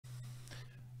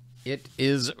It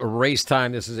is race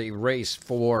time. This is a race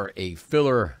for a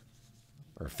filler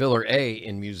or filler A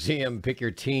in Museum. Pick your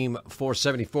team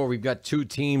 474. We've got two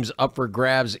teams up for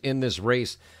grabs in this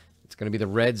race. It's going to be the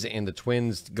Reds and the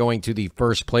Twins going to the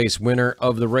first place winner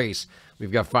of the race.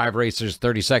 We've got 5 racers,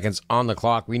 30 seconds on the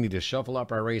clock. We need to shuffle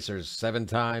up our racers 7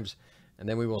 times, and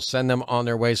then we will send them on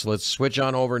their way. So let's switch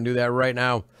on over and do that right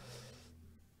now.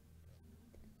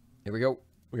 Here we go.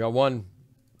 We got 1,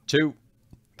 2,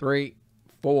 3,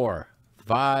 4,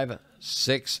 5,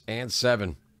 6, and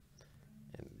 7.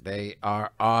 And they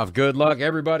are off. Good luck,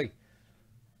 everybody.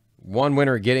 One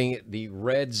winner getting the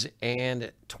Reds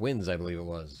and Twins, I believe it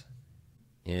was,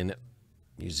 in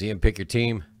Museum. Pick your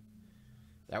team.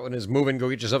 That one is moving. Go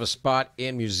get yourself a spot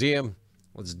in Museum.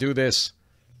 Let's do this.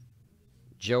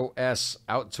 Joe S.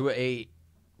 out to a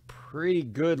pretty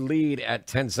good lead at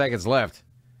 10 seconds left.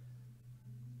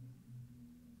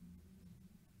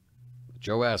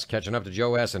 Joe S. catching up to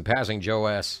Joe S. and passing Joe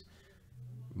S.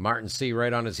 Martin C.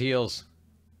 right on his heels.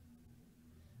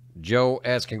 Joe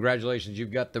S., congratulations.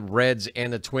 You've got the Reds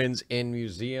and the Twins in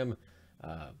Museum.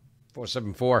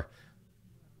 474.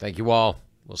 Thank you all.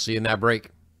 We'll see you in that break.